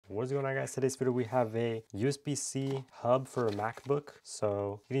What's going on, guys? Today's video we have a USB-C hub for a MacBook,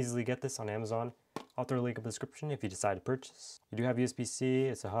 so you can easily get this on Amazon. I'll throw a link in the description if you decide to purchase. You do have USB-C,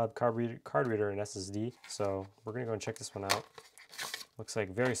 it's a hub, card reader, and SSD, so we're gonna go and check this one out. Looks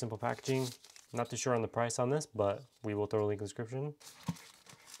like very simple packaging. Not too sure on the price on this, but we will throw a link in the description.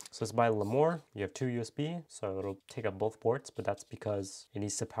 So it's by Lemorele. You have two USB, so it'll take up both ports, but that's because it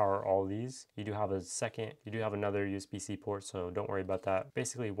needs to power all these. You do have another USB-C port, so don't worry about that.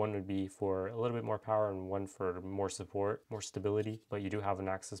 Basically, one would be for a little bit more power and one for more support, more stability, but you do have an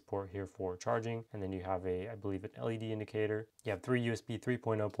access port here for charging, and then you have I believe an LED indicator. You have three USB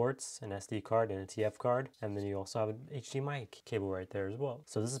 3.0 ports, an SD card and a TF card, and then you also have an HDMI cable right there as well.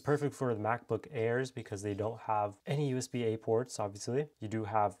 So this is perfect for the MacBook Airs because they don't have any USB-A ports, obviously. You do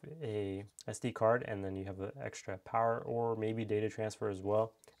have a SD card, and then you have an extra power or maybe data transfer as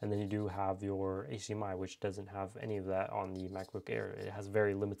well, and then you do have your HDMI, which doesn't have any of that on the MacBook Air. It has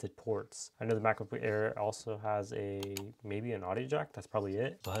very limited ports. I know the MacBook Air also has maybe an audio jack, that's probably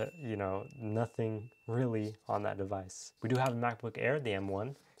it, but you know, nothing really on that device. We do have a MacBook Air, the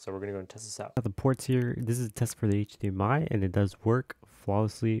M1, so we're gonna go and test this out. The ports here, this is a test for the HDMI, and it does work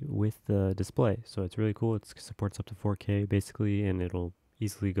flawlessly with the display, so it's really cool. It supports up to 4K basically, and it'll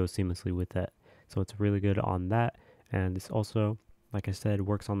easily go seamlessly with that, so it's really good on that. And this also, like I said,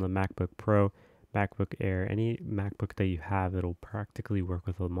 works on the MacBook Pro, MacBook Air, any MacBook that you have, it'll practically work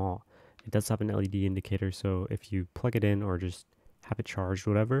with them all. It does have an LED indicator, so if you plug it in or just have it charged,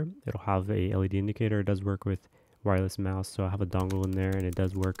 whatever, it'll have a LED indicator. It does work with wireless mouse, so I have a dongle in there, and it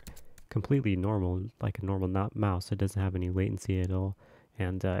does work completely normal, like a normal mouse. It doesn't have any latency at all,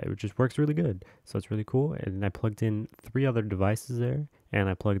 and it just works really good, so it's really cool. And I plugged in 3 other devices there, and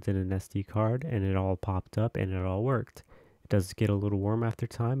I plugged in an SD card, and it all popped up and it all worked. It does get a little warm after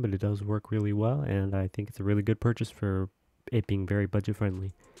time, but it does work really well, and I think it's a really good purchase for it being very budget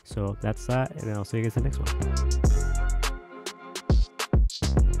friendly. So that's that, and I'll see you guys in the next one.